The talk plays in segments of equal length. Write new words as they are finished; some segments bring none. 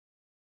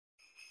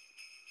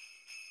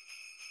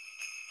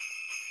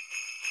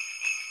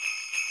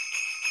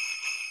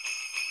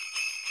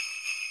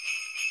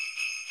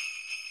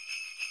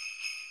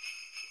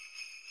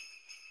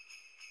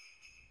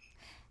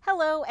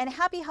Hello and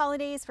happy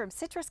holidays from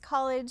Citrus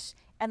College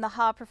and the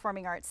Ha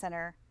Performing Arts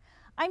Center.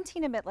 I'm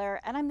Tina Mittler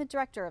and I'm the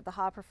director of the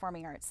Ha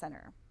Performing Arts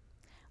Center.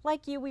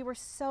 Like you, we were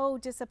so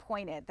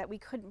disappointed that we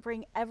couldn't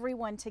bring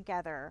everyone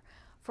together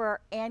for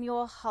our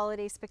annual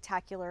holiday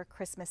spectacular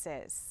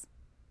Christmases.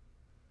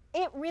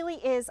 It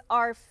really is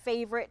our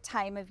favorite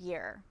time of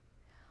year.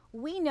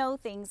 We know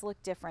things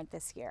look different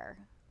this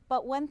year,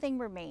 but one thing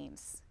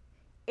remains.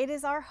 It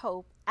is our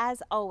hope,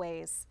 as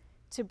always,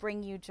 to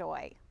bring you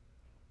joy.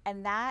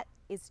 And that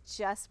is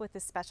just what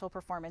this special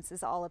performance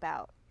is all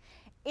about.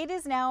 It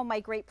is now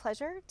my great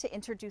pleasure to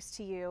introduce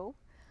to you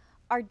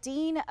our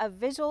Dean of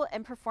Visual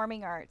and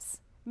Performing Arts,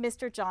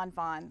 Mr. John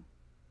Vaughn.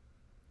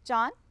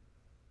 John?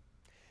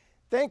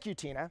 Thank you,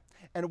 Tina,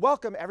 and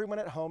welcome everyone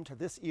at home to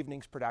this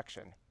evening's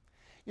production.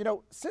 You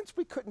know, since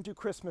we couldn't do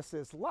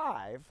Christmases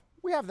live,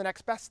 we have the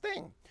next best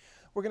thing.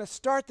 We're going to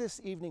start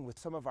this evening with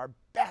some of our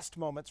best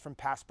moments from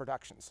past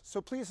productions,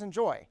 so please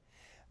enjoy.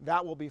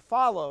 That will be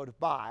followed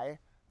by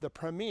the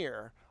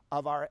premiere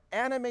of our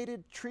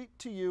animated treat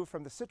to you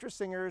from the Citrus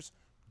Singers,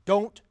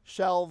 Don't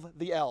Shelve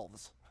the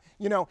Elves.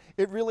 You know,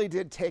 it really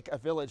did take a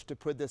village to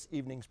put this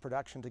evening's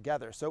production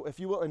together, so if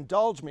you will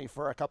indulge me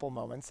for a couple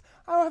moments,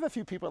 I'll have a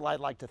few people I'd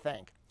like to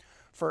thank.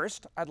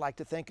 First, I'd like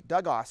to thank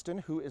Doug Austin,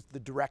 who is the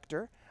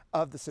director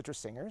of the Citrus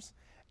Singers,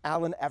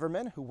 Alan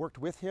Everman, who worked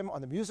with him on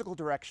the musical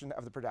direction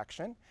of the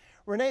production,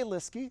 Renee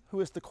Liskey,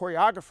 who is the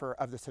choreographer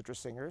of the Citrus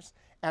Singers,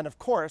 and of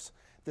course,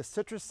 the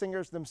Citrus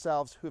Singers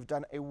themselves, who have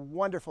done a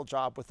wonderful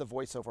job with the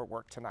voiceover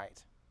work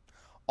tonight.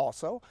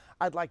 Also,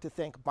 I'd like to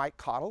thank Mike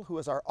Cottle, who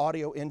is our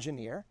audio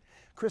engineer,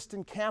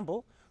 Kristen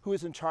Campbell, who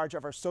is in charge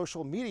of our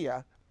social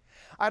media.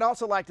 I'd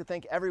also like to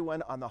thank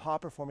everyone on the Ha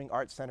Performing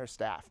Arts Center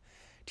staff,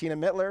 Tina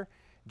Mittler,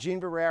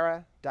 Jean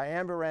Barrera,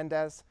 Diane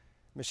Berendez,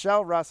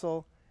 Michelle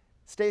Russell,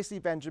 Stacy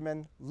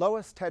Benjamin,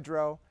 Lois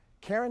Tedrow,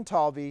 Karen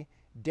Talby,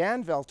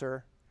 Dan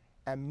Velter,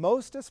 and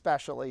most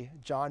especially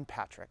John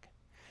Patrick.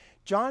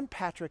 John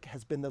Patrick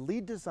has been the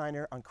lead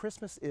designer on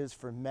Christmas Is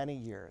for many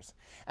years,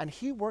 and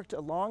he worked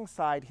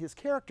alongside his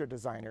character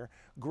designer,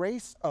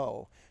 Grace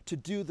O, to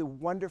do the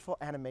wonderful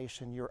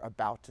animation you're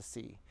about to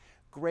see.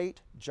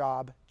 Great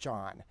job,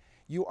 John.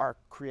 You are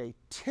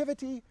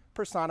creativity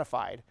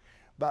personified,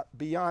 but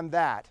beyond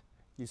that,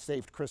 you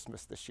saved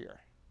Christmas this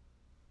year.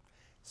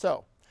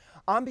 So,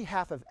 on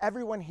behalf of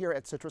everyone here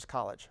at Citrus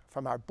College,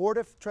 from our Board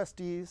of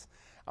Trustees,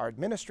 our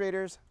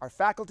administrators, our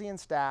faculty and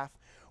staff,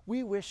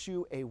 we wish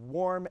you a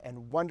warm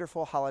and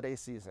wonderful holiday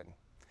season.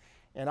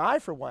 And I,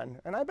 for one,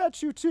 and I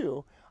bet you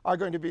too, are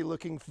going to be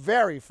looking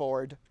very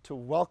forward to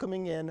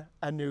welcoming in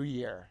a new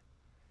year.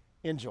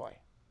 Enjoy.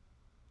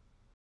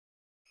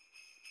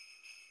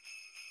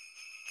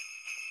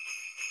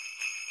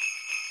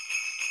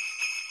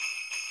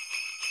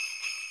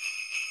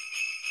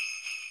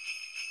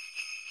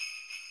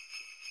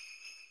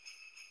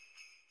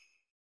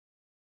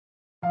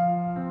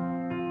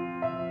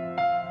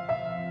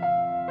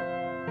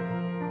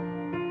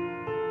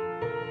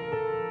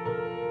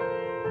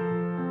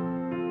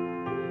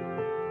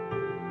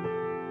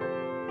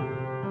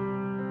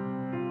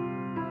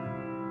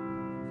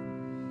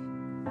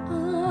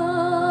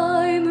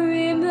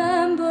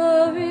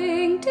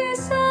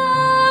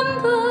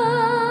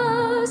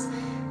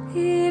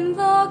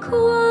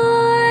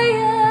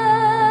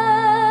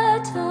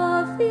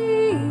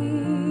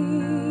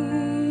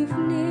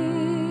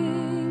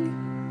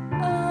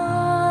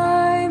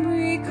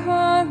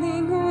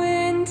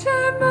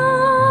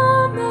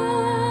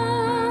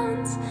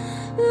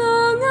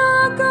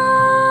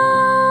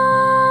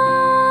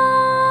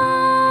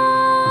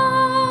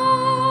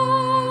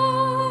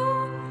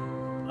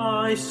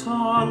 I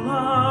saw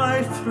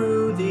life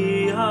through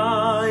the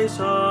eyes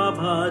of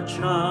a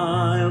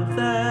child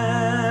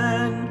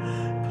then,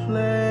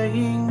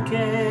 playing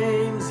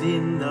games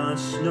in the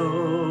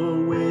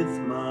snow with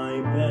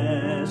my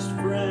best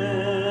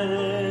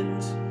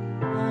friends.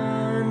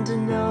 And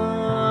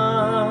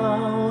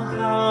now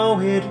how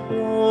it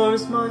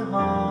warms my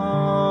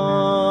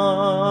heart.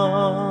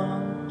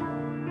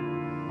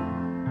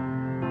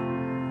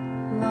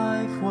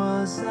 Life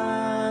was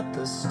at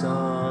the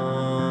start.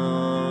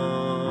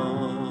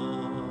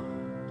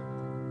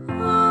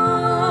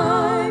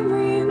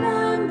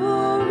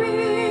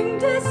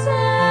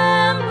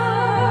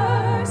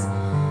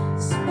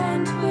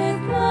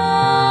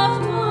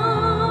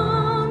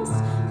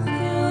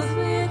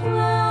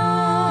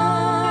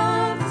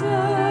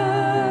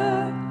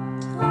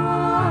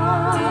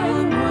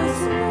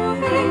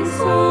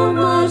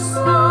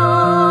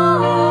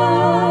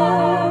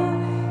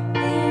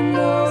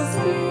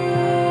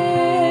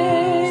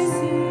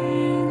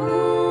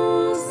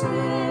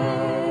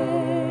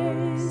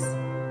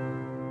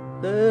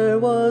 There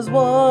was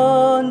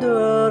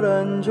wonder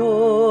and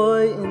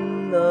joy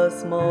in the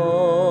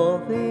small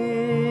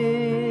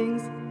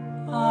things.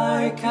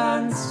 I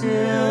can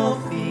still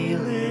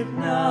feel it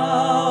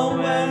now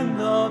when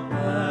the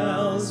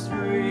bells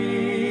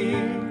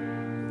ring.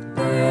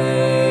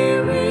 They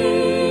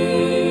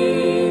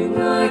ring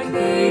like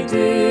they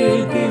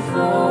did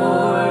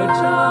before,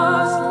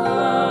 just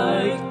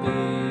like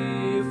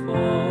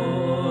before.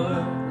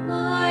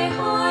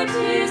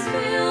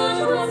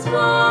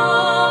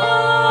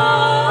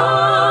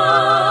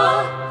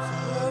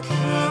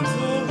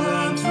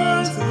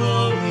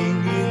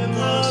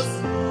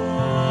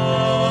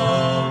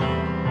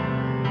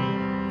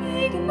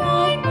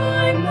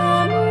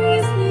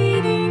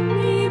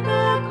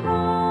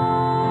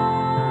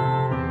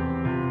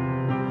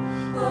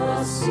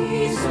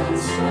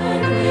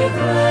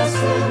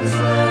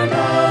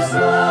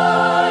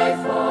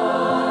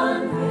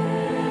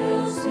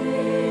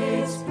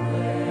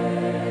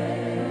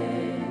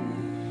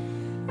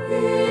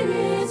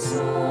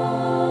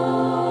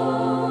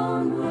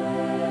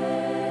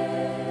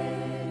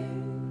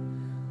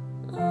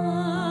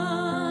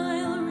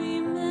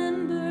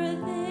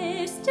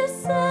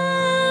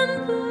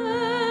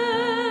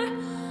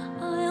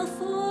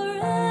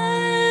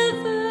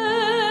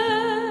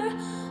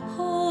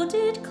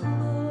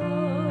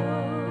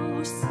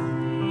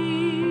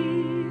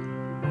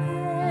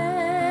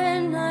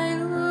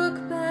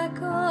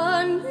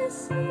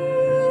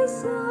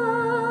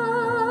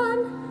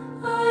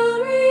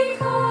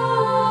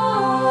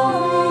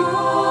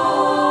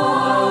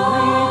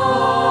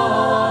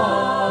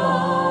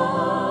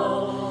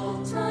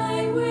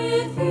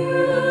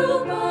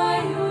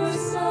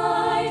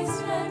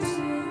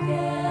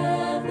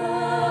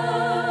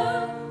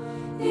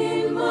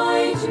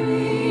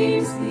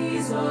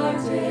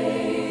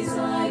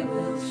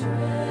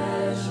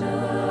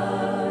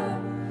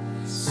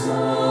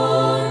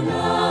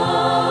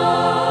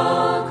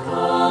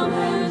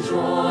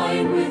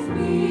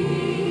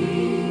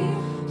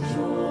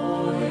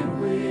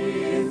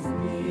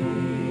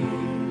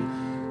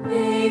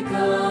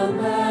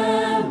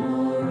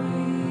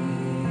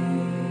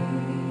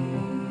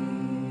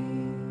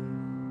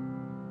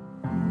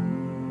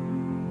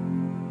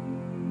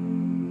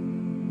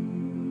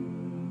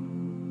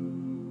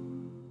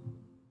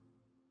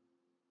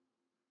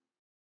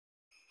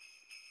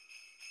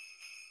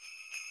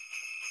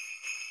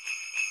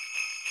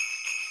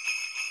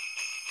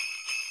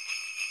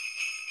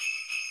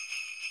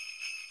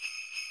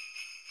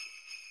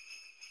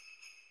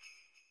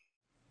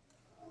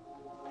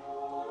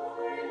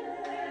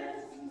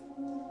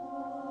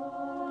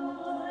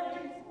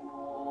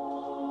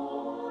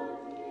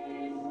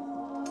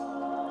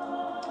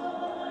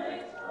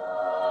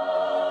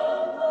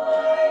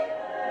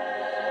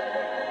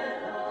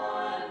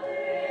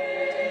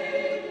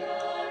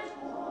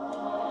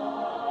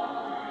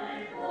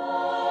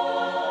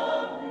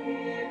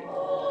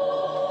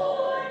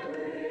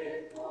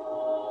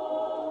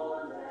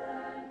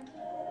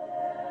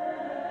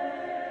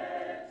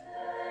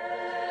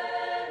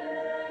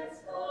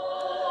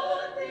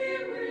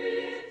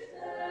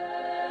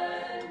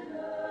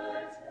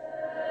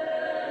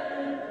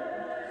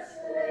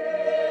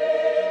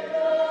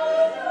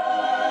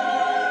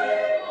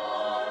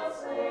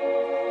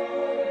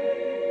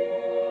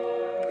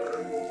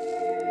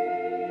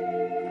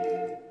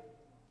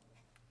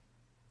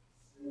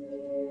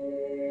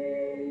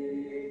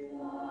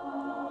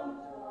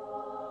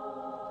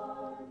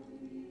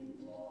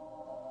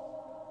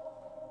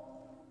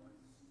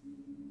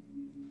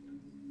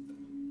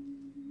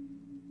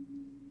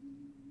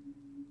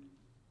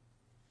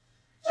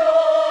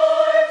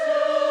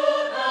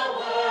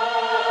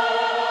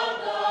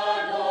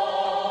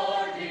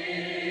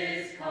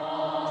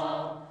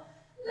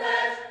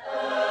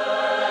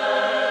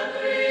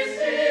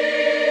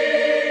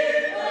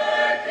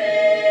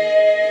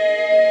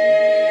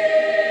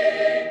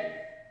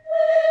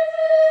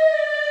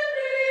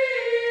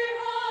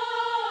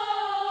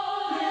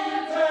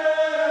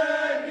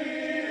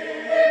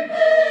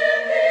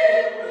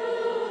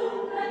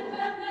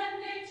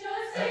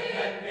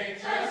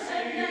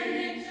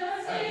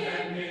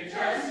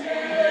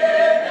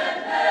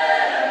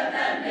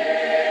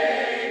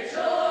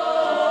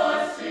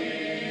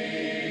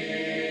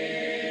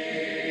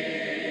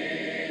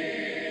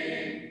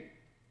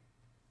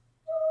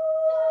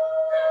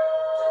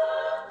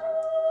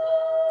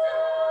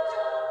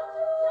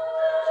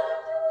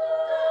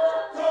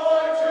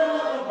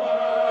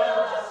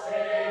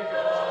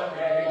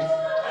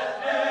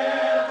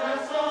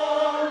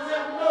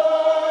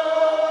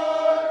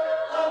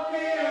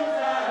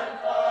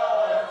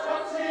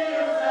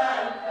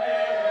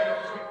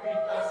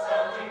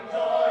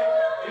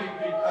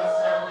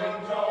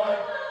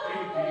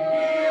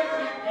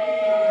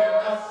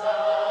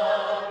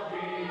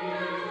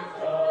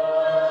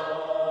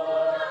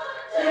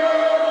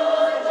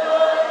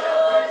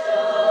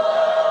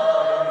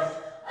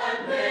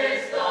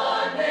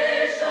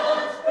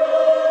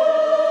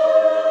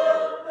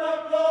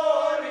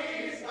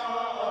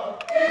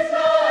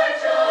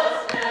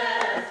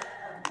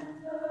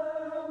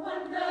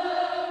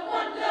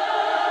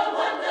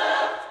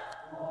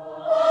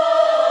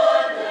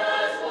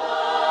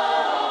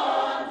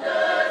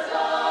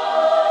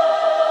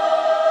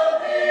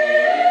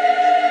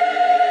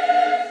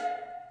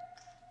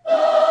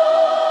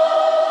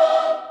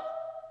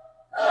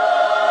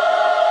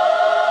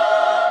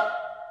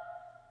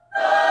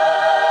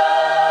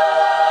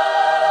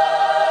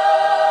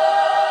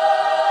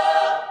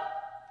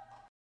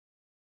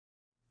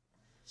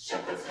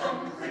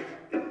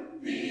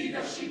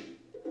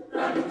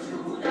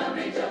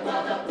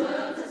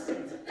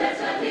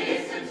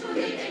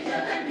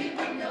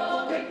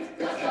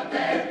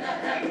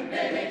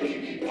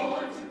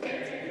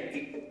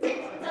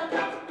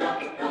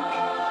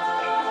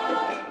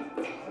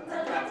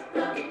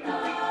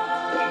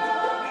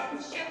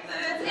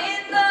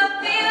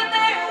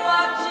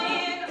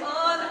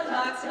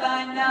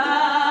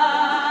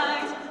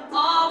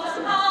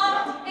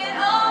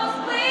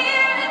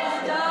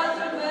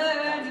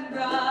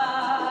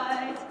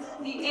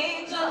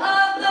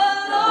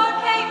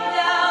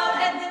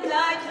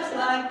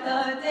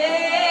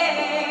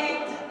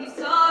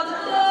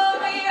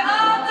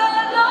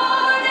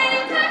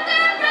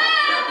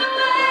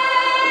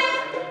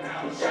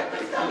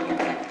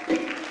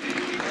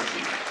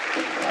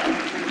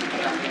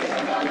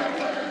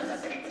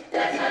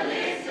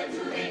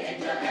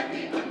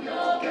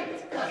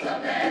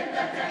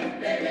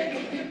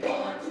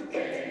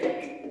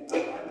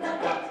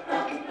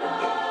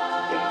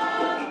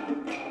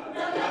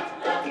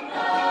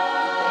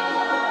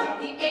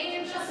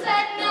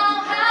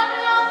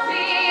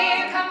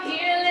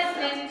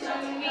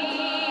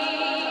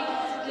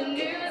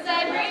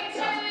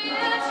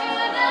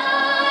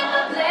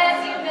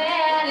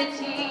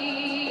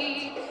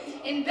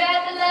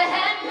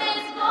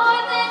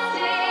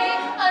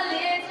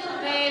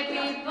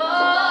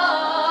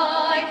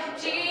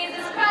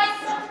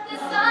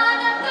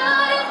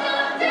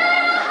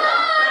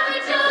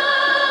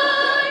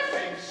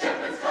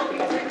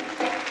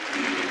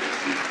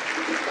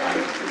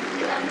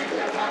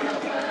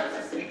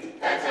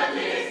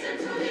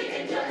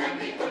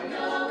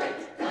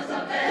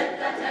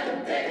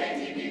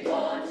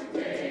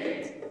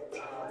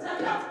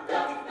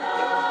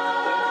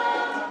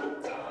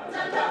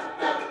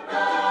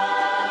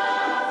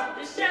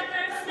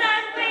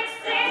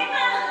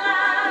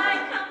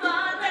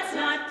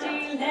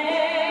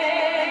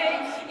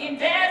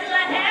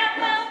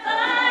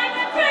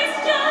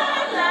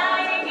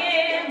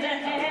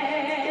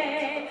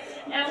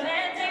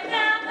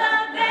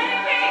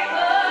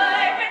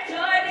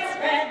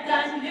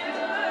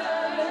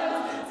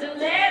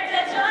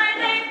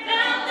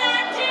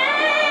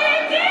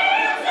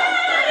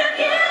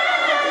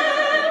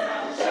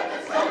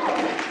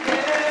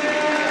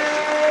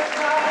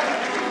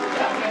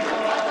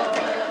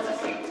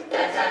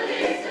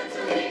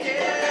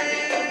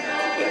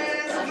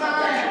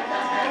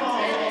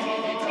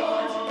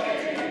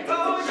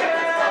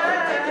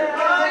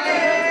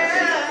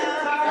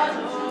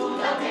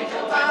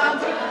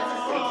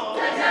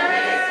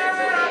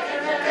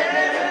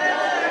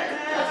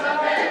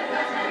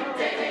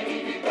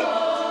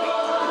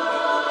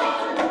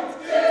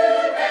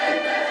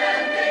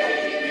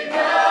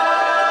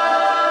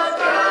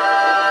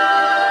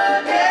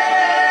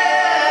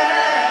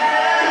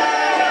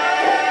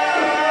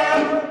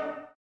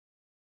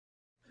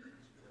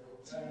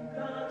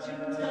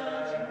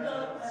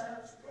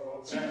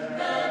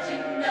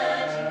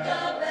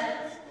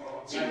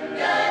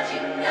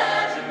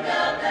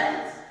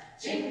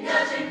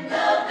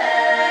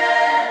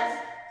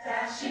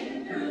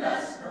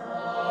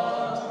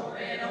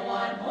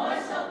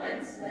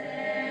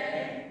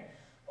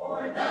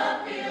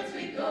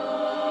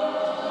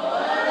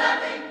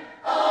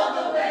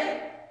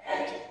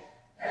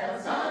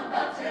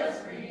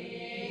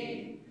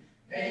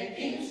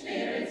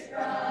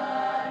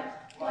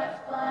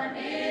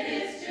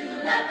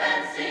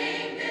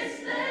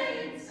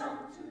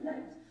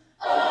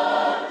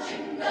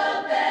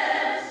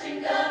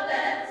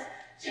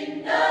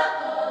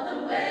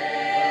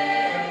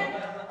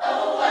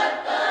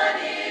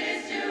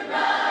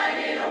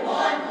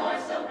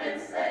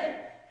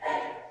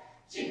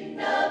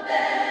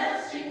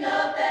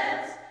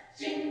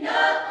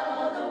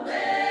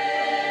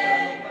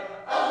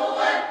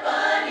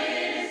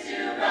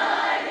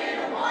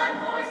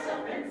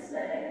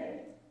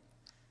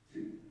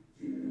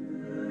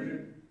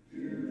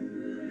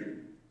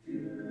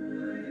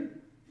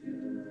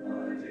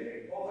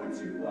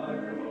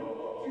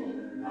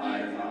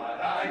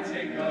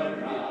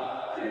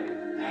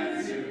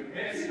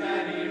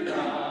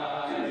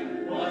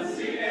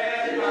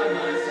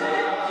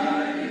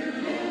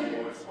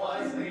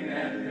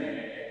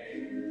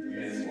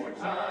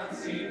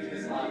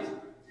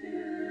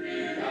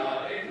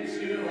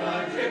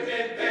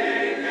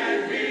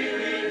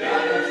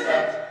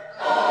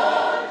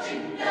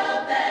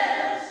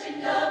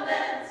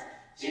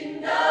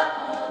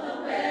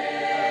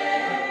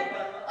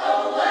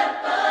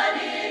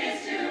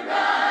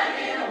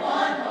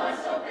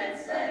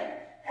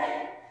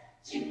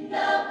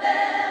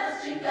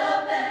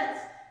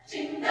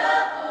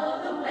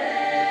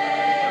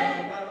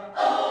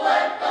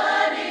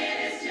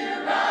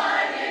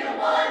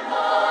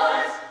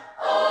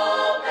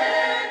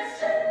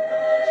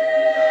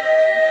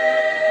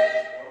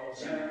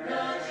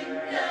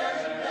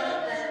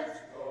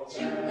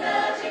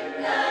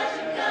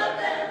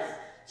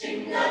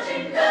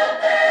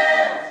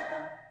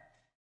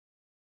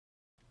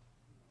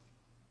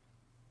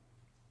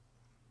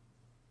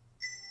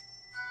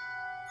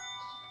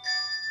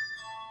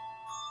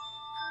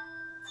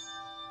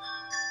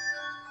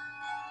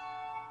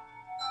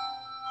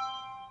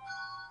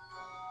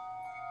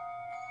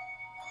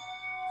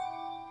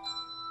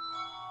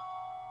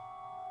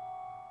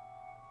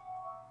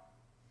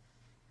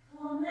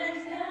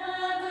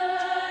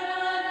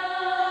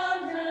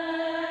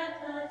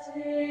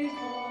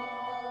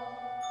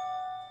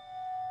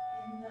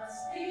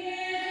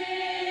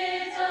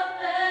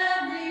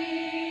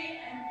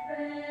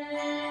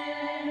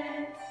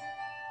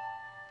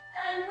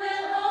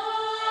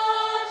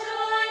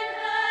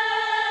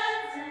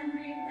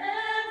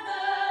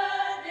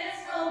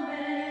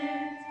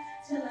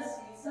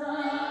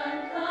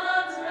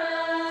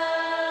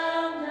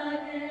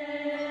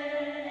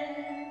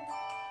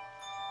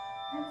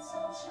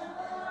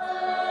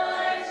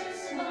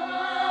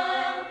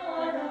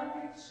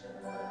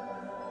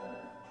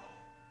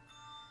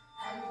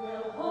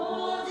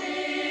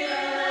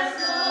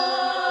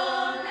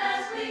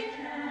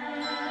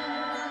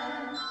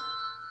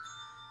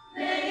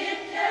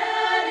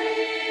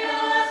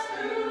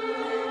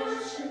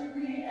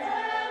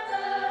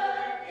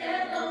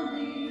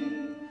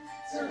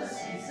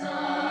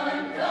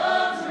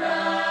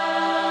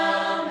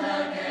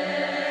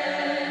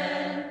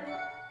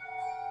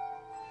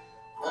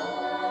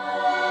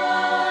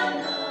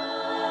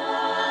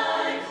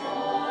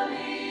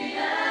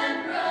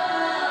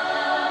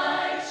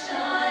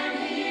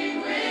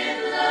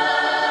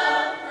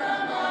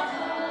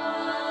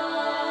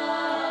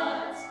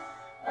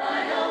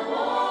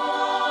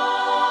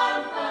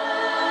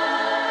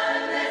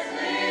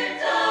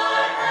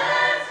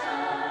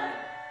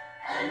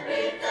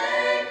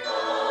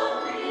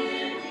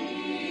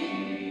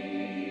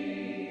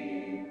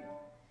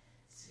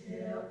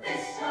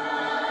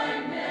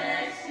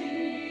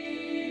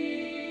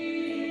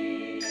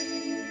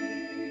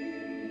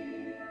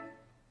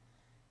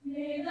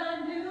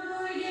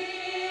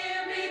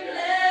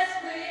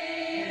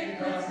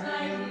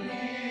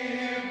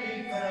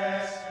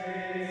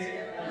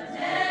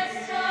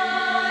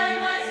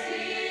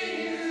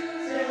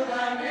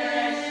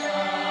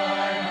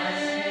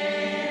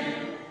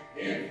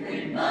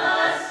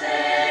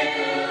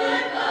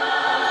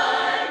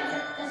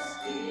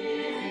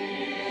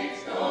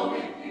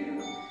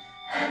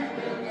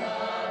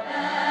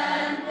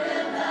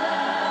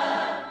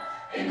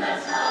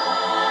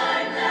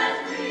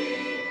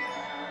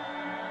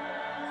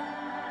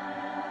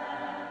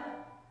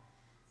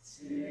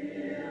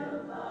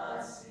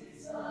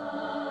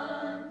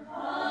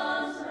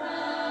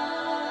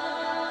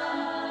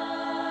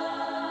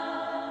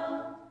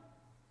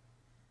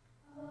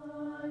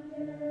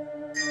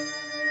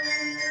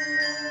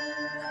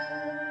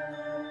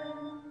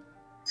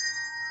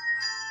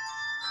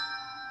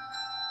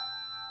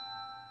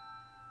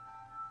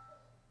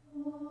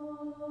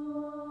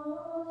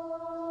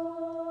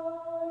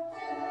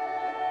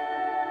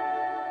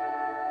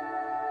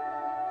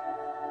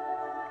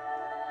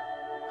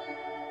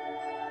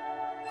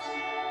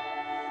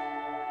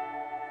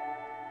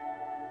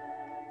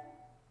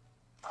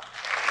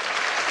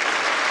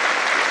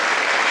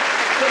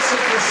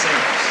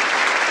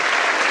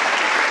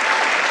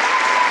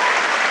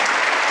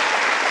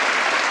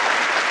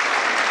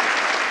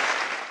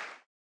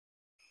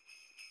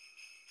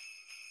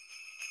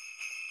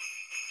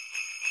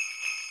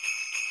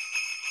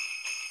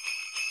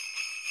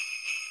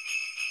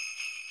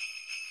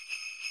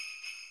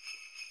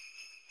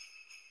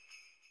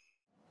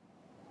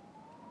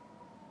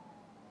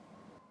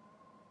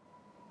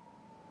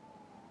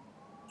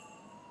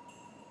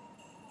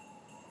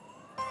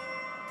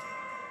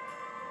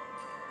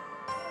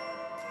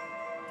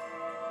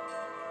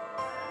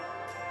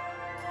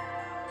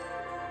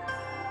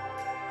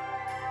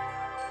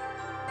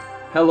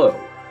 Hello,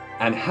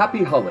 and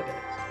happy holidays.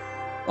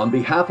 On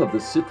behalf of the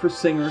Citrus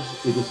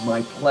Singers, it is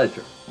my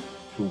pleasure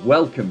to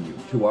welcome you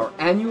to our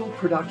annual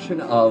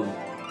production of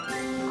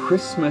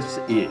Christmas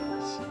Is.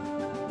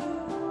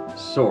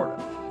 Sort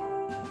of.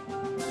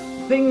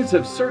 Things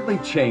have certainly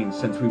changed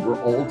since we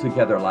were all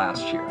together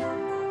last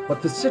year,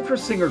 but the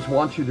Citrus Singers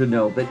want you to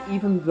know that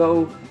even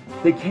though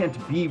they can't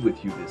be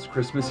with you this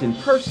Christmas in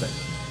person,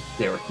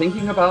 they are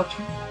thinking about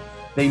you,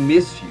 they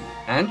miss you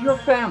and your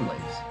families,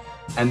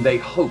 and they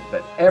hope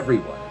that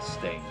everyone is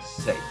staying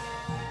safe.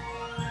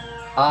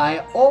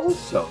 I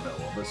also know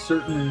of a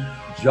certain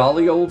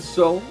jolly old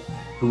soul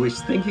who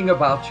is thinking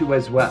about you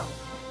as well.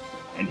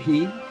 And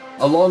he,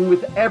 along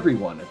with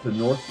everyone at the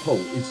North Pole,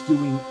 is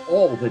doing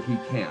all that he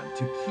can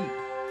to keep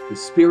the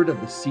spirit of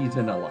the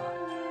season alive.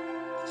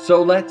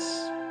 So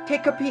let's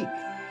take a peek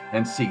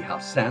and see how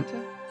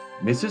Santa,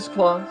 Mrs.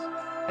 Claus,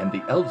 and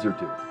the elves are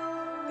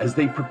doing as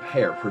they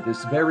prepare for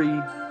this very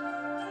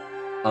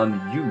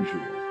unusual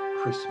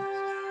Christmas.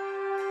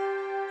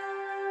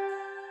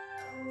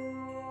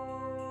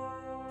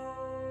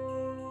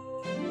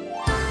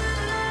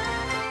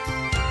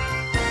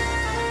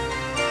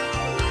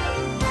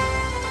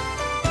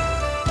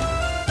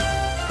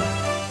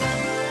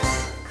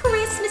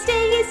 Christmas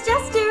Day is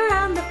just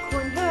around the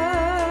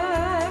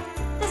corner.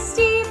 The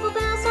steeple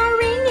bells are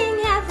ringing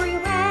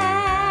everywhere.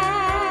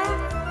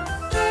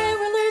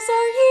 Carolers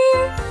are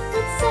here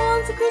with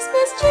sounds of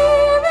Christmas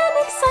cheer, and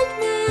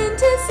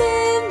excitement is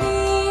in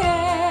the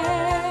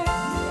air.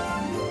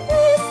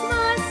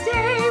 Christmas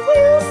Day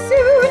will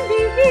soon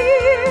be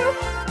here.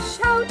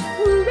 Shout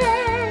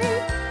hooray,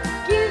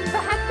 give a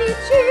happy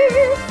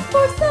cheer,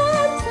 for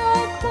Santa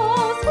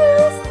Claus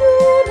will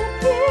soon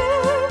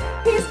appear.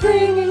 He's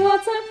bringing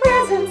lots of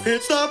presents.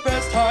 It's the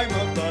best time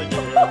of the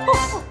year.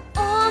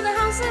 All the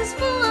house is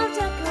full of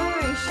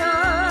decorations.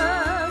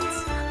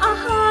 A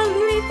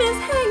holly wreath is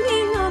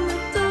hanging on the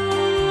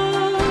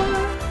door.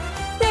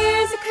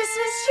 There's a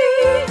Christmas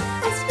tree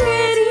as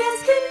pretty as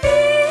can be,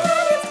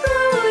 and it's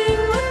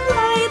glowing with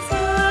lights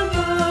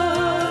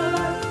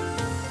above.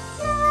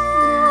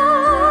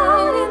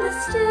 Down in the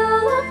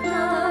still of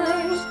night,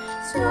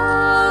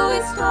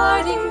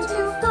 starting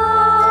to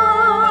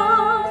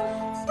fall.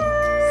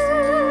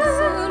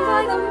 Soon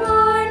by the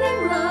morning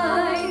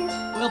light,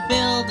 We'll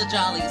build a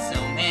jolly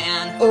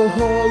snowman. A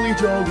holly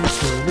jolly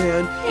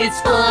snowman. It's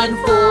fun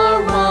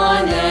for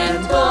one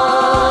and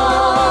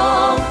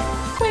all.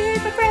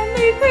 wave a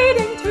friendly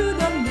greeting to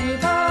the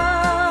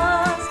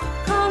neighbors.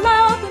 Call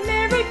out the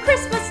Merry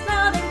Christmas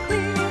loud and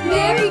clear.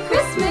 Merry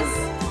Christmas!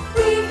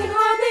 We can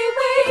hardly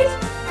wait.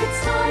 It's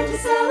time to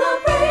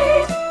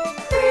celebrate.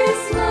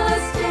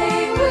 Christmas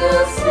Day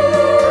will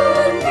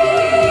soon be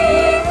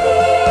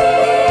here.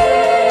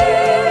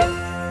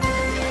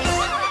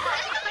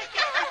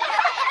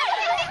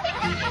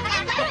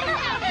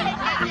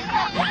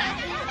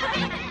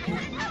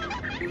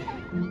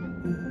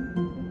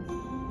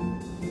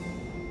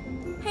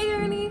 Hey,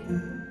 Ernie.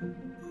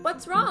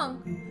 What's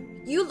wrong?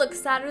 You look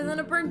sadder than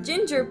a burnt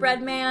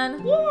gingerbread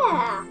man.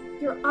 Yeah,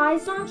 your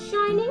eyes aren't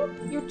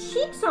shining, your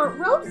cheeks aren't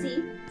rosy,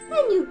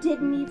 and you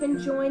didn't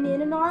even join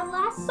in our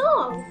last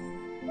song.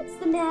 What's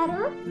the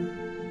matter?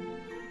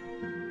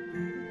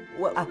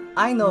 Well,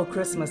 I know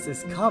Christmas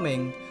is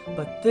coming,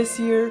 but this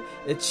year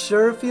it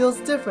sure feels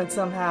different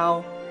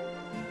somehow.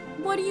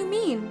 What do you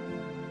mean?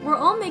 We're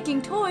all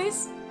making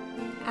toys.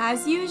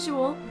 As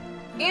usual.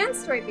 And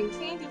striping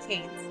candy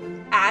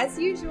canes, as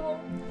usual.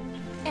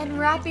 And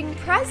wrapping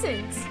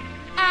presents.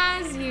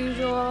 As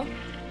usual.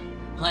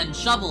 And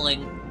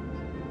shoveling.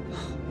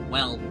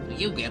 Well,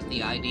 you get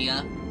the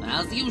idea.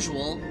 As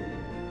usual.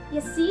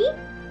 You see?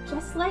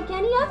 Just like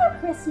any other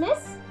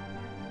Christmas.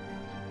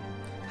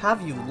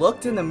 Have you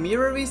looked in the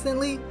mirror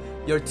recently?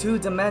 You're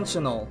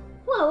two-dimensional.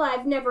 Well,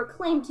 I've never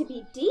claimed to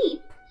be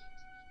deep.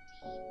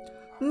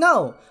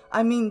 No,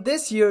 I mean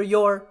this year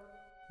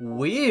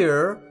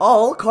we're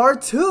all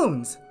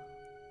cartoons.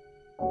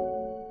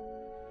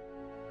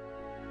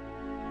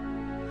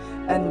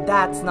 And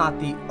that's not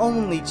the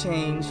only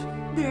change.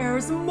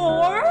 There's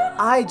more?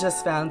 I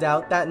just found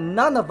out that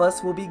none of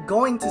us will be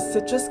going to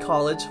Citrus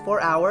College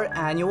for our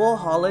annual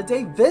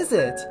holiday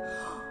visit.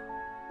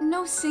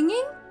 No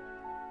singing?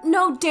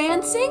 No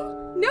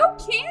dancing? No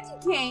candy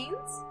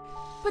canes.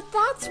 But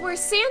that's where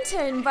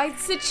Santa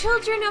invites the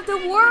children of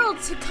the world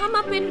to come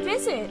up and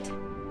visit.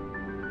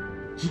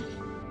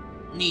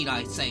 Need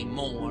I say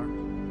more?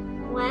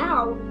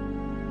 Wow,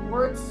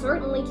 word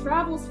certainly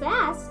travels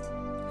fast.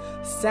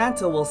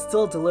 Santa will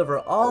still deliver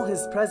all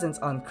his presents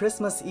on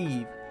Christmas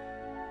Eve.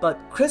 But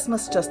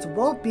Christmas just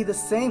won't be the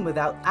same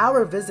without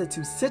our visit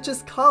to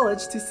Citrus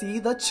College to see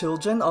the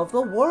children of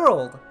the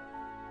world.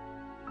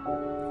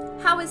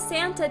 How is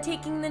Santa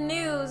taking the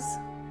news?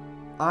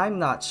 I'm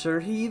not sure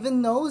he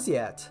even knows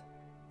yet.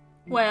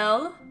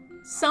 Well,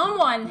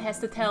 someone has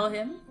to tell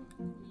him.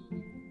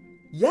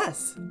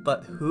 Yes,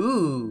 but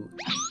who?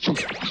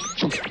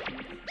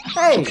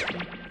 Hey!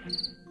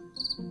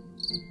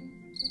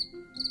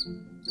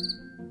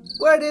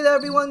 Where did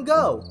everyone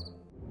go?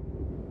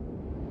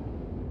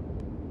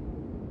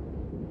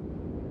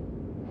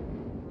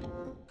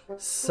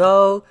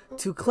 So,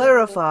 to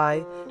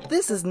clarify,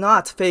 this is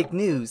not fake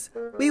news.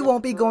 We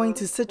won't be going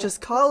to Citrus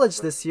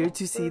College this year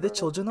to see the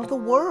children of the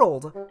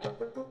world.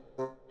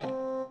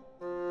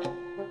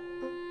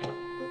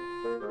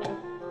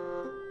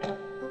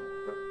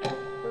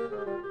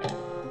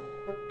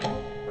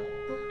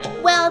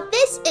 Well,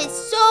 this is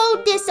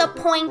so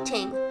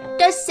disappointing.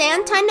 Does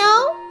Santa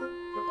know?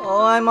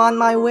 Oh, I'm on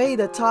my way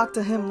to talk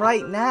to him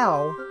right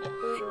now.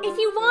 If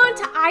you want,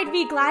 I'd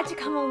be glad to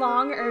come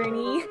along,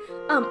 Ernie.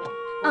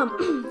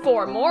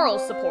 For moral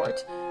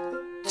support.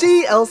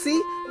 Gee,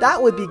 Elsie,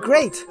 that would be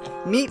great.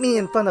 Meet me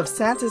in front of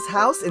Santa's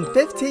house in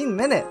 15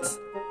 minutes.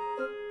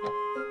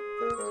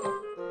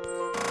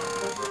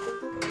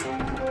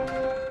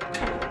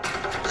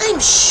 I'm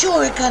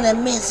sure gonna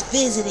miss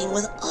visiting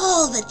with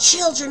all the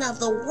children of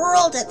the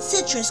world at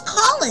Citrus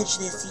College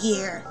this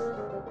year.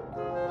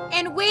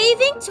 And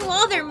waving to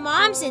all their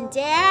moms and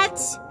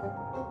dads.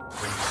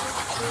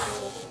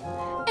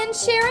 And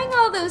sharing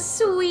all those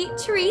sweet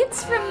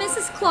treats from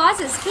Mrs.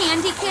 Claus's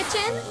candy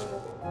kitchen.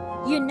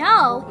 You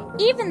know,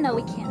 even though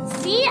we can't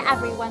see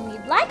everyone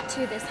we'd like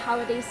to this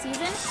holiday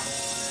season,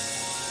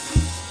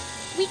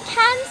 we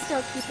can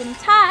still keep in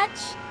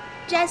touch.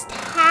 Just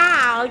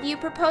how do you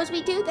propose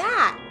we do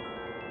that?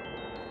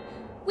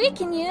 We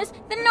can use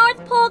the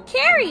North Pole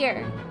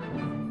Carrier.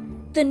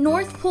 The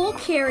North Pole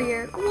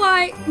Carrier?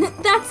 Why,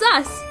 that's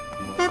us.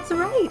 That's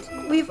right.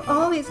 We've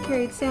always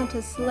carried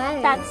Santa's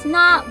sleigh. That's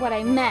not what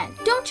I meant.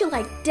 Don't you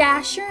like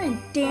Dasher and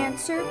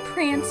Dancer,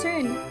 Prancer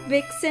and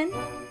Vixen?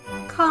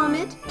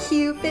 Comet,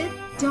 Cupid,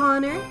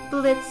 Donner,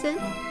 Blitzen.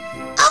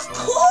 Of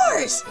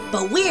course!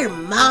 But we're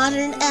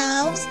modern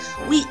elves.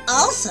 We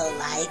also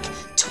like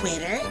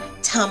Twitter,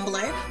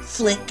 Tumblr,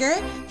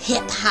 Flickr,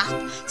 hip-hop,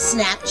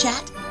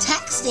 Snapchat,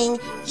 texting,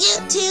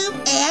 YouTube,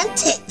 and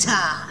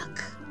TikTok.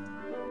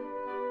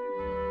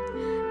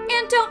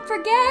 And don't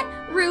forget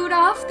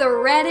Rudolph the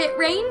Red-It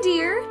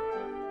Reindeer.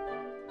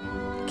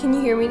 Can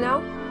you hear me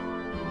now?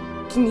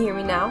 Can you hear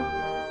me now?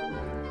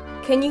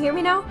 Can you hear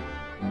me now?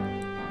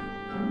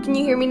 Can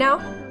you hear me now?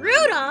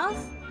 Rudolph,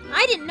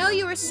 I didn't know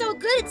you were so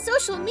good at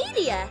social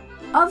media.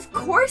 Of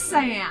course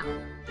I am!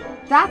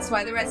 That's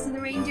why the rest of the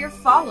reindeer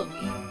follow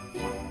me.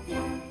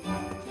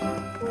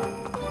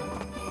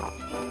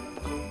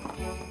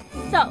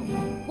 So,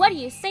 what do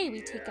you say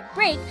we take a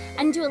break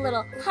and do a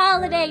little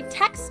holiday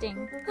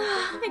texting?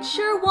 It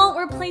sure won't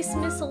replace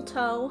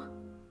mistletoe.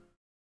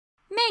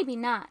 Maybe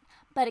not,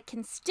 but it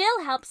can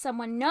still help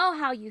someone know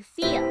how you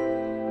feel.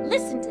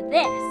 Listen to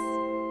this.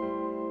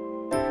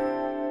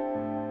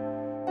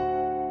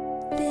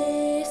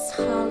 This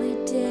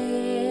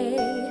holiday,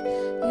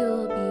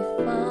 you'll be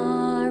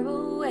far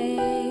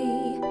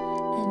away,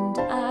 and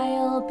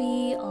I'll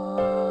be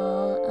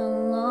all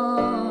alone.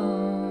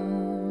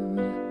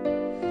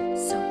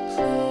 So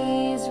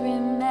please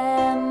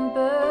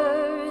remember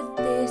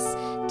this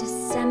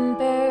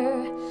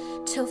December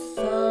to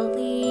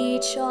fully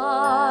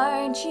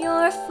charge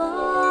your phone.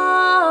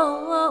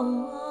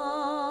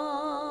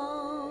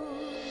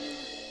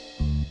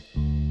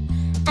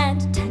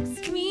 And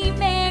text me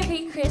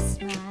Merry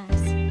Christmas.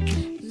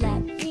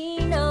 Let me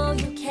know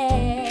you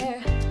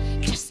care.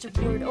 Just a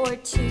word or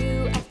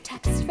two of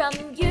text from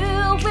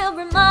you will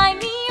remind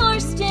me you're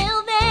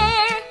still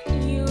there.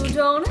 You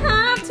don't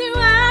have to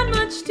add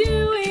much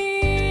to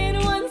it.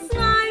 One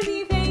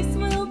smiley face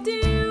will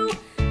do.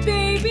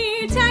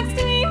 Baby, text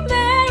me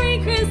Merry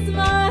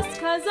Christmas,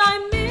 'cause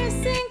I'm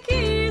missing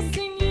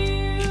kissing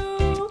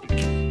you.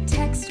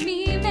 Text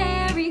me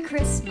Merry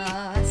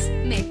Christmas,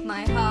 make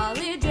my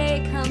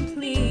holiday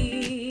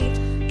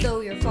complete.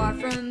 Though you're far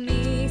from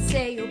me,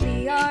 say you'll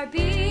be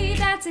RB.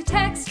 That's a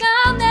text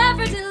I'll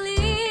never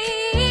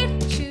delete.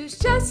 Choose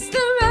just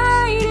the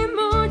right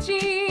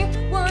emoji,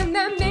 one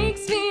that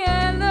makes me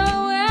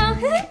LOL.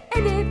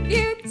 And if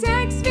you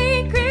text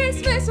me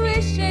Christmas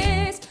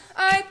wishes,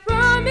 I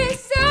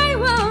promise I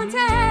won't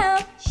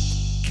tell.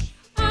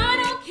 I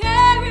don't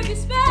care if you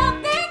spell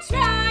things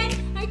right.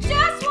 I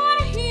just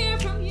wanna hear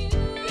from you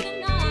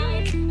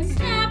tonight. A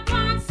snap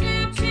on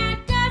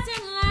Snapchat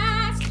doesn't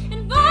last,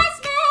 and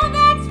voicemail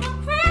that's from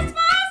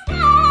Christmas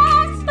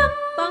past. Bum,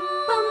 bum,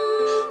 bum.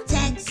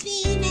 Text me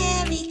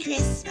Merry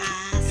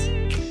Christmas.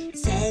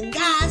 Send a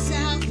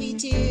selfie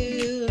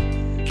too.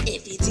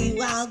 If you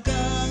do, I'll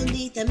go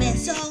neath the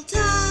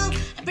mistletoe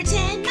and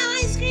pretend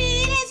my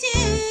screen is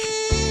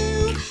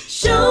you.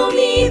 Show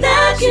me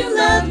that you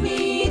love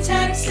me.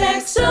 Text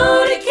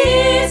XO to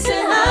kiss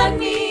and hug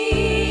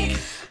me.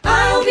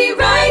 I'll be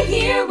right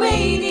here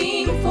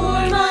waiting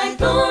for my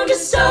phone to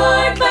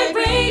start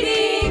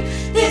vibrating.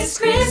 This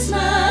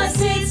Christmas,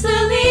 it's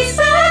the least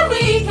that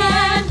we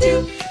can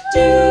do.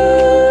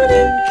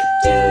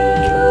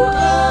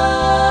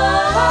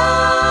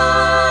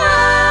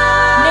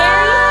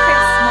 Merry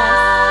Christmas.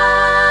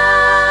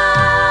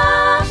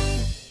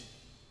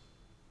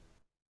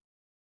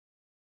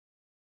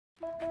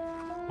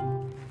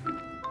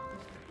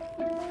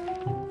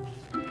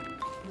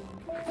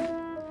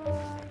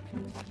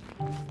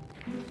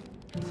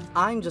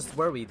 I'm just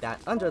worried that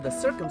under the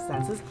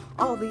circumstances,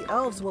 all the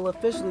elves will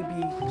officially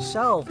be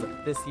shelved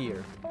this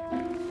year.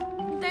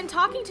 Then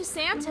talking to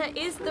Santa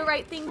is the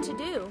right thing to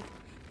do.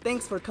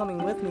 Thanks for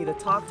coming with me to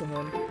talk to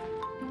him.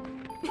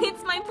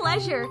 It's my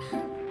pleasure.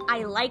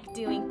 I like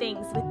doing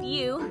things with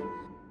you.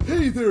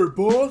 Hey there,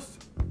 boss.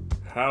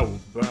 How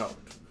about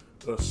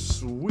a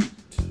sweet,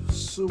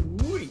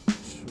 sweet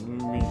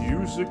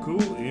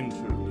musical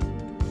interlude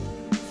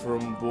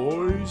from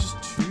boys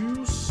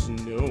to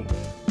snowmen?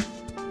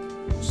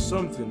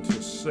 Something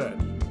to set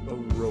a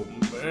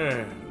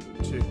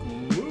romantic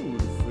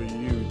mood for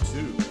you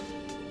too.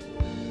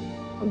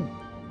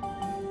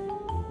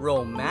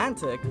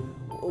 Romantic?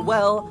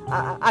 Well,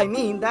 I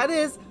mean, that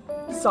is...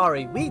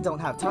 Sorry, we don't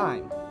have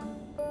time.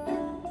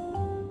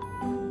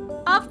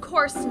 Of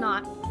course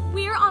not.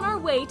 We're on our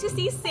way to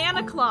see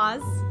Santa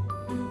Claus.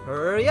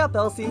 Hurry up,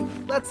 Elsie.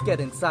 Let's get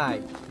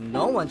inside.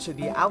 No one should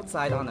be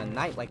outside on a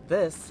night like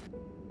this.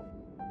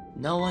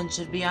 No one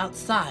should be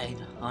outside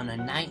on a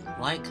night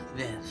like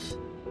this.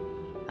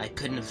 I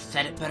couldn't have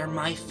said it better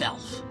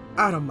myself.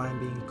 I don't mind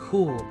being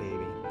cool,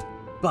 baby.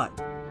 But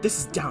this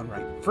is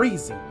downright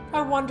freezing.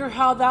 I wonder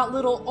how that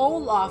little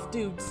Olaf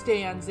dude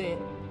stands it.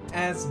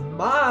 As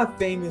my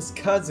famous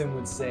cousin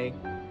would say,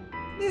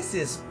 this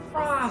is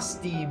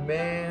frosty,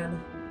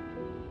 man.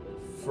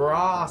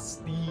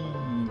 Frosty.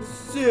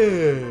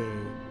 Say,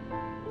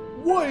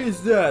 what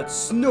is that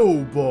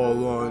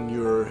snowball on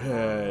your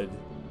head?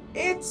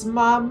 It's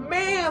my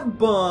man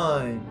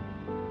bun.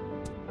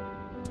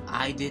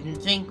 I didn't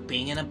think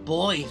being in a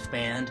boys'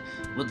 band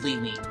would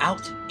leave me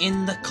out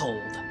in the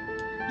cold.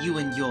 You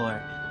and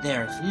your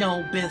there's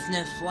no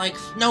business like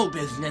snow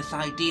business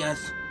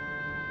ideas.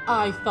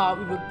 I thought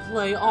we would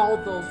play all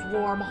those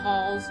warm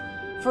halls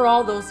for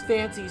all those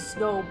fancy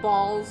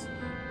snowballs,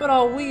 but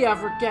all we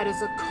ever get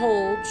is a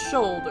cold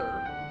shoulder.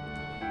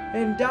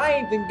 And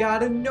I even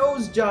got a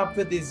nose job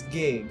for this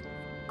gig.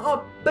 A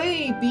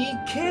baby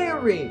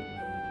carrot.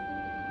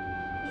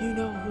 You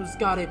know who's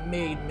got it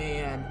made,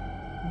 man?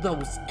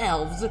 Those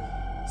elves.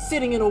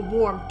 Sitting in a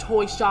warm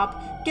toy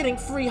shop, getting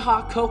free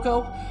hot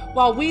cocoa,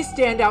 while we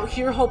stand out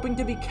here hoping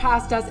to be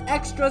cast as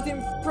extras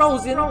in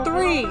Frozen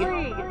 3.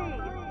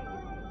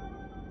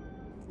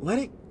 Let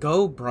it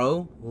go,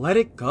 bro. Let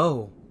it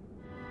go.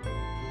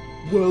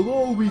 Well,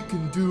 all we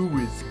can do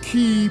is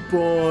keep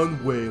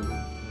on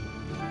wailing.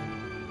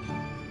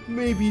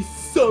 Maybe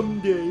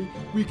someday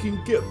we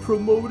can get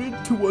promoted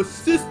to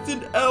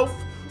assistant elf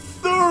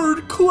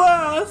 3rd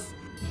class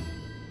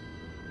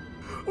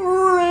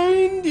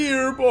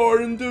reindeer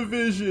barn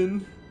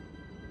division.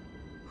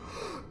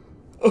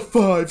 A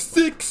 5,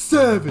 6,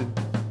 7.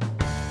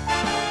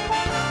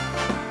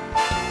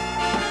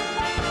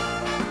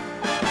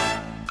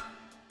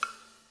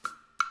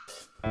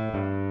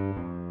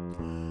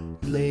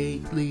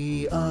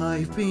 Lately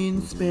I've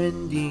been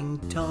spending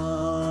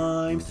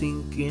time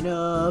thinking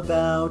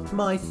about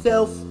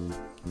myself,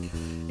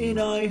 and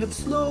I have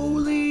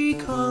slowly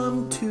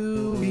come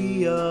to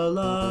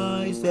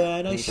realize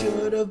that I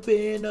should have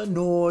been a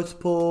North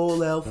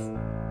Pole elf.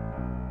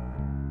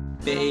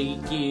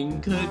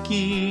 Baking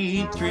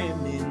cookies,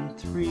 trimming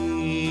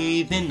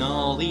trees, and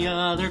all the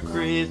other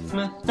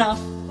Christmas stuff.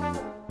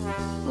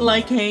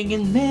 Like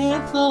hanging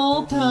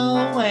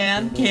mistletoe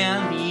and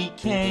candy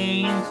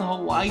cane,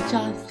 so I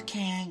just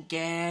can't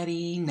get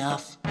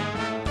enough.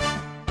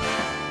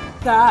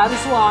 That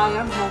is why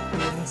I'm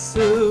hoping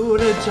soon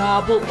a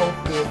job will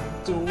open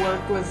to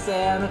work with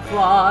Santa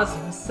Claus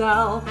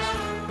himself.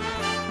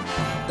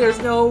 There's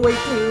no way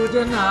to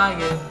deny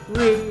it,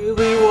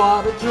 really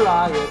want to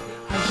try it.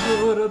 I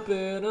should have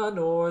been a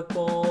North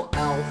Pole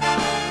elf.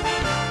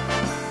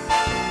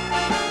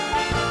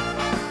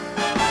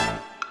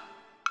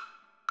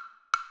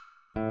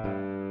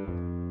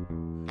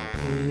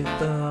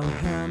 With a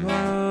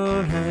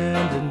hammer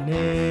and a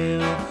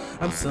nail,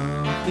 I'm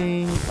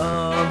something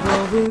of a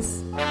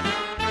whiz.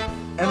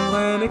 And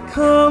when it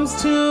comes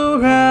to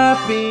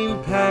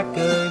wrapping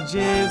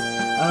packages,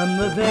 I'm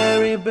the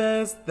very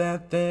best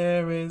that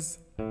there is.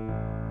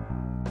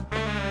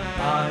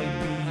 I'd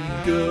be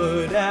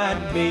good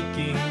at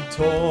making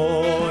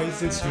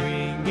toys and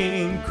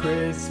stringing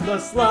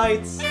Christmas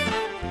lights.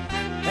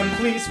 And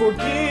please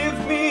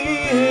forgive me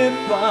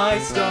if I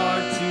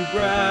start to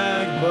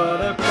brag,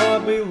 but I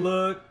probably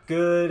look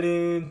good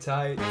in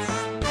tights.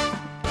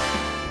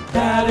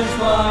 That is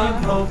why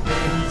I'm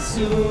hoping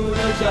soon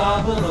a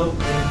job will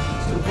open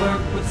to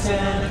work with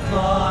Santa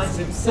Claus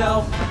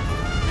himself.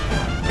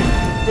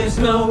 There's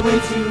no way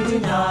to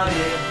deny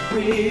it,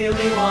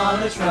 really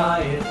wanna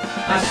try it.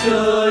 I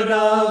should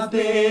have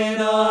been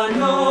a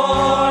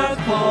North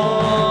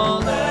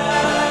Pole elf.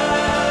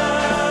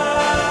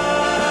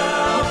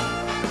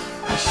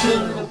 I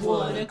shoulda,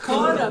 woulda,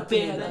 coulda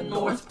been a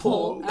North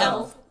Pole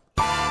elf.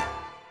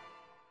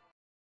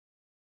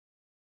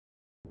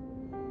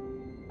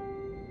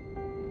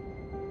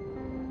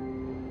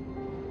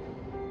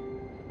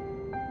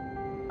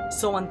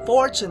 So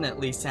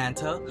unfortunately,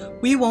 Santa,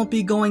 we won't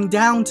be going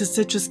down to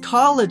Citrus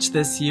College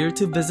this year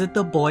to visit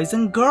the boys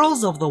and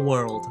girls of the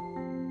world.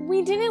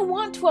 We didn't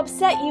want to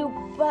upset you,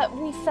 but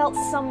we felt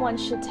someone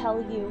should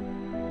tell you.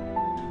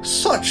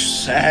 Such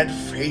sad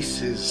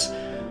faces.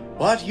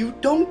 But you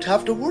don't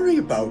have to worry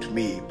about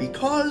me,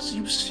 because,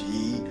 you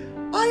see,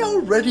 I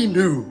already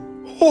knew.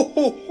 Ho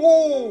ho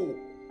ho!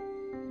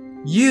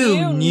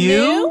 You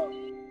knew?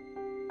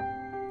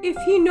 If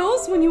he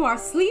knows when you are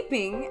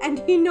sleeping, and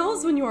he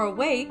knows when you are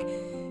awake,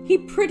 he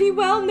pretty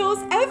well knows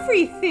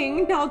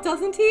everything, now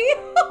doesn't he?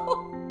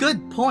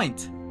 Good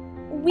point.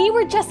 We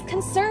were just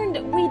concerned.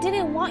 We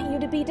didn't want you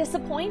to be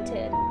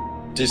disappointed.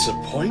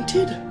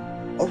 Disappointed?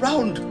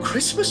 Around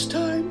Christmas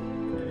time?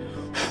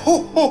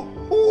 Ho ho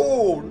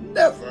ho!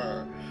 Never!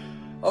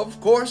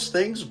 Of course,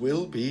 things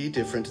will be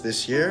different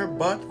this year,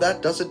 but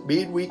that doesn't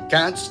mean we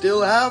can't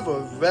still have a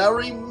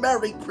very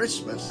Merry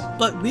Christmas.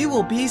 But we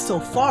will be so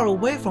far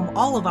away from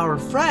all of our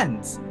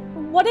friends.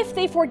 What if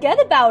they forget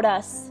about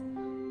us?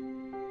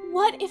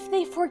 What if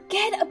they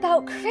forget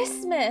about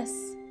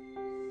Christmas?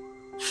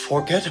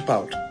 Forget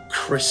about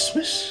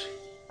Christmas?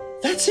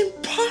 That's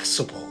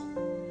impossible.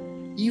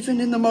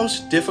 Even in the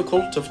most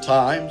difficult of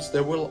times,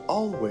 there will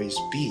always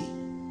be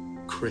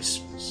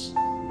Christmas.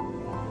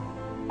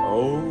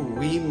 Oh,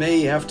 we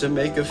may have to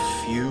make a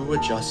few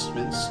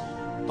adjustments,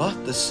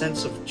 but the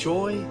sense of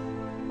joy,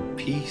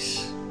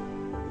 peace,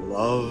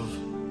 love,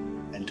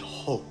 and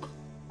hope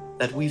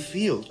that we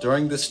feel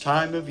during this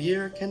time of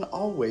year can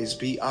always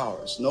be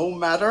ours, no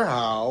matter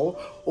how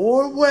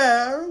or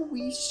where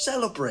we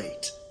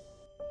celebrate.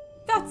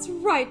 That's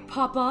right,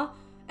 Papa.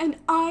 And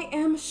I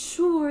am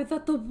sure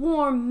that the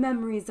warm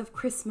memories of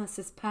Christmas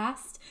is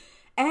past,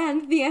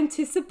 and the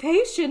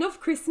anticipation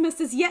of Christmas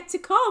is yet to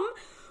come,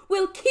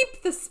 will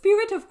keep the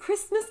spirit of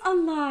Christmas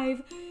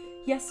alive,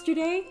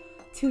 yesterday,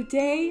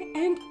 today,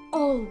 and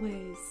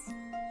always.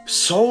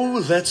 So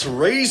let's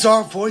raise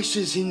our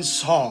voices in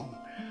song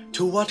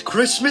to what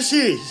Christmas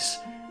is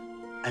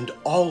and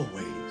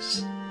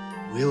always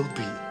will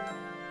be.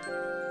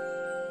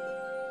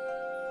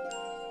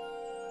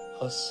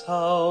 A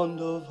sound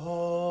of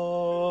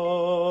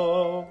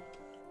hope,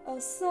 A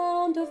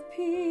sound of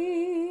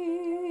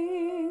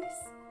peace,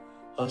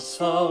 a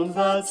sound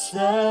that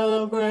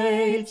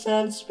celebrates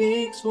and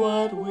speaks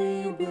what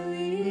we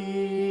believe.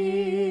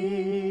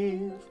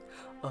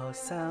 a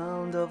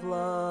sound of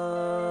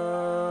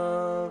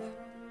love.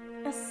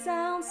 A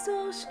sound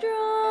so strong.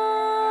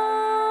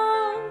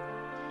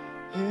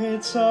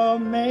 It's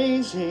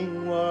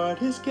amazing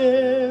what is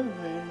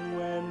given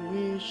when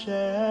we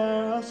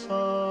share a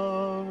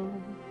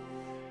song.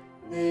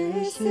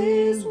 This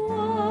is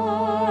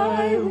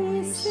why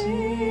we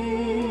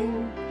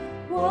sing,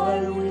 why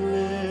we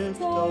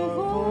lift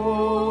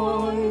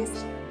our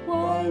voice,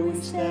 why we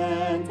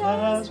stand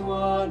as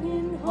one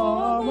in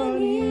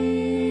harmony.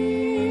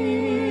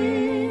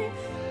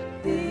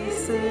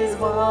 This is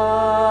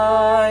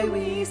why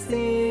we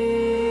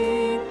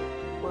sing,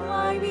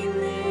 why we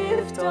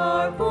lift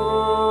our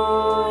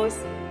voice.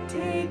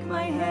 Take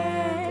my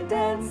hand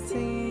and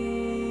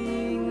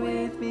sing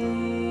with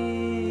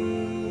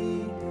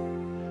me.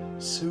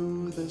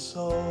 Soothe the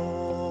soul,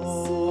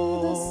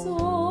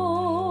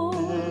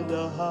 mend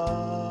a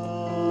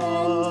heart,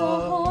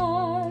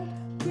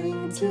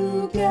 bring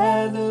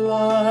together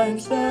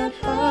lives that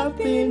have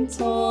been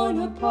torn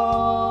apart.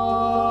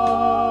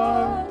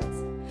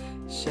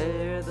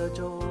 Share the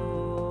joy.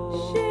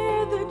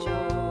 Share the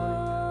joy.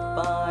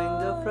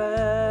 Find a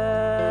friend.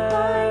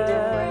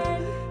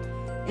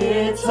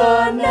 It's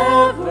a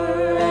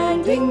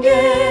never-ending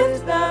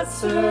gift that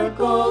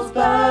circles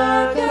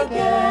back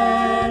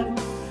again.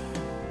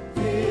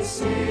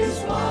 This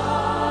is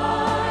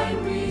why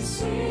we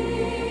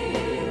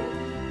sing,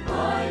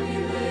 why we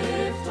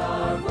lift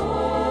our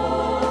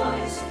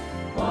voice,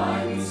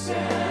 why we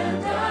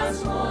stand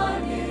as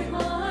one in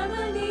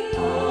harmony.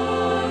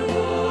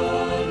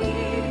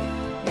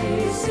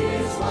 This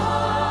is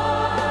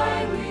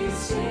why we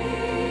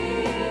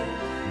sing,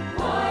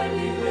 why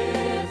we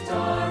lift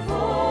our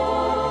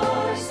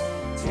voice.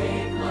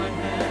 Take my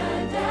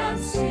hand and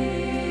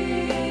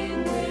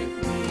sing with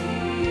me.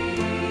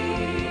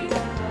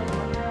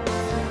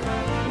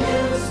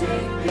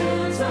 Music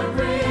builds a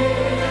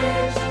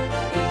bridge,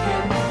 it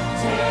can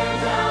tear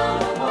down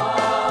a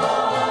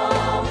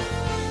wall.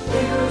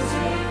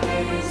 Music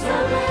is a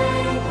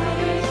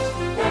language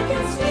that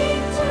can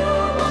speak to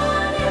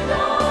one and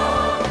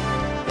all.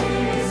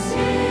 This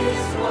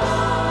is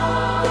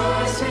why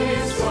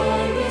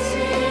we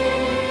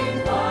sing,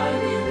 why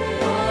we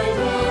lift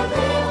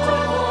our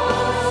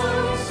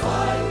voice,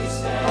 why we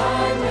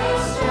stand in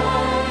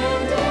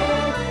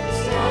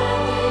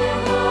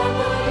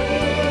harmony.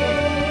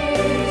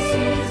 This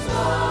is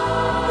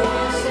why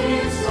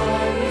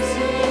we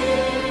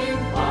sing,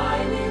 why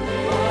we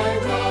lift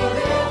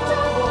our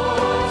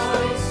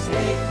voice.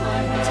 Take my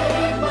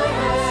hand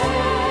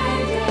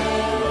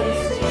and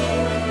sing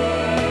with me.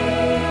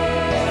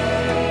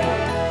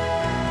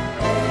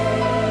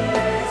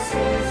 This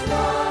is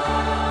why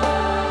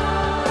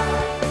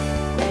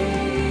we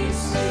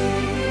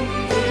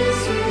sing.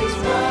 This is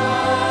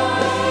why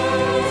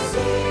we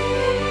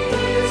sing.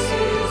 This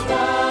is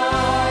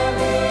why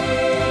we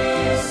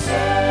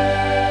sing.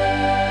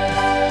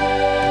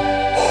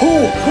 Ho,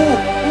 ho,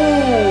 ho!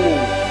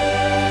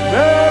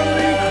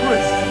 Merry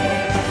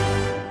Christmas!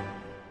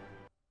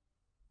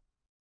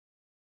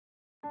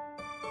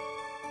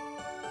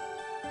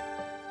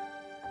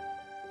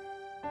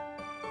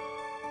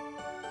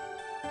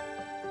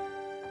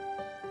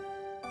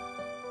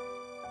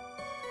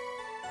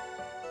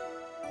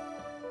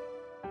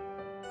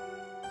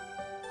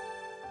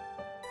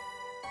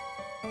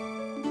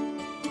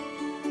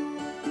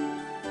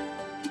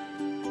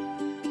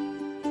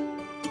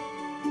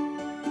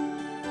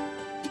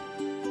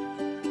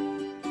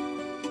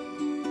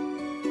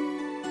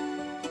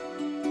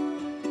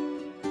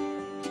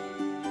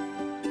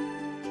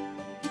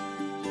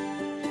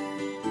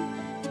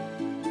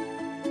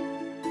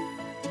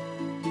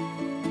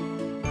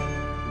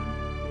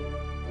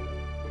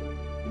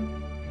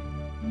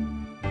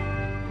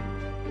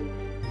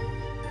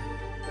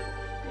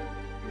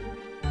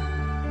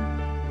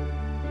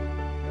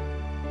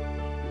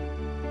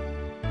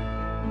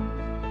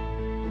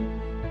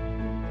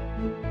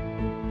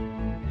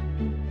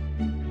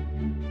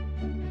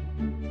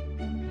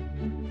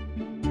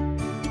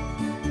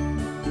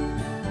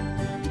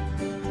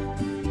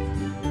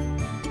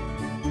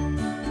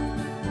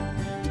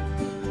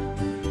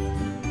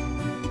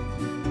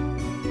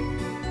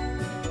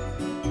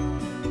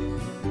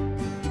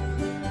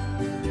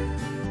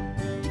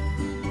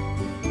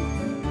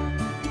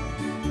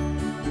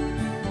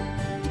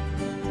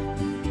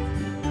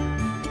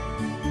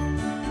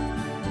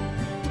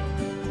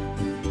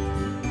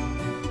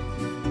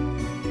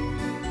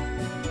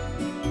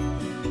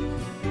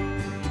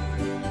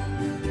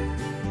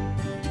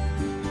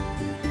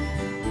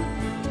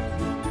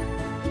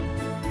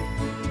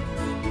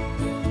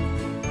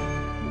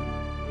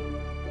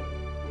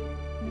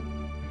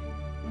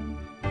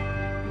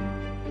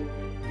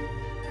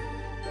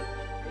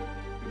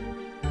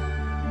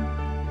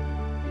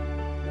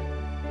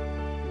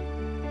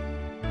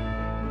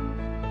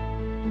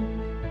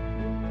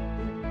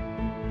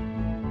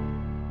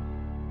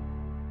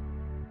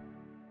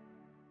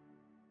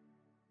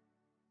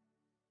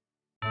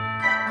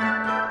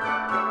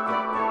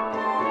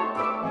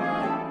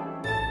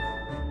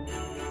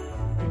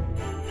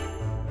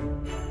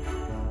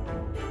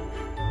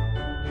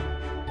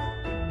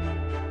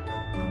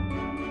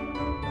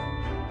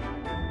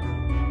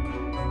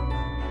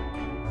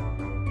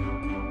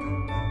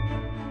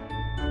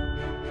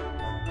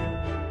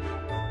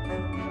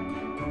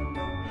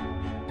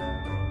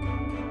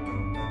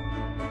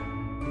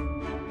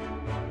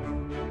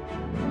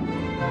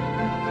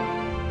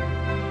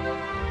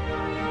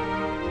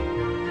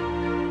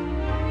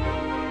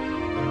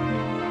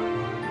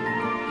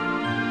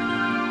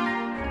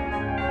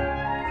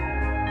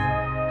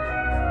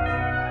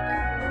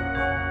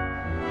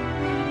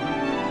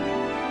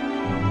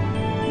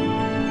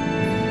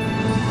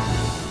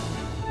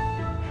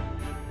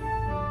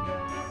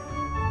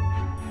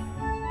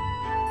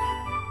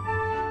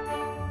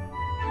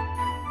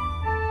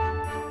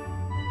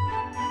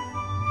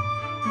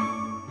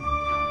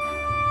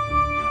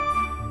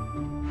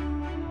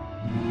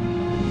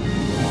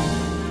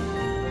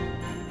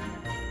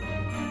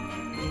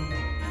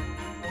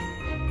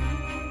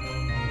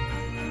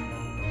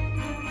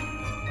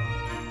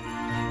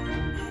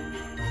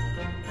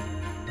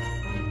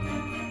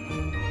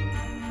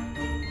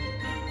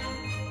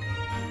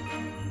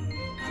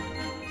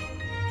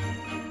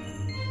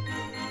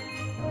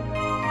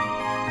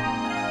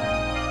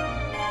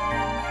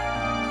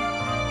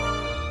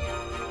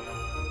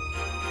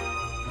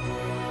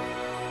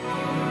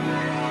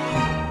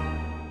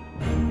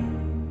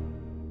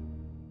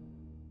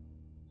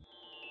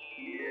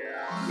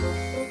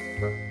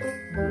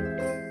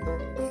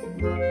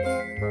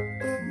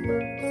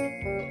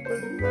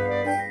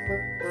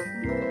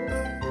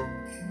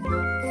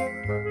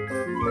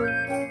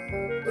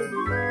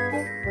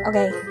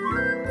 Okay,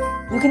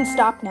 you can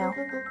stop now.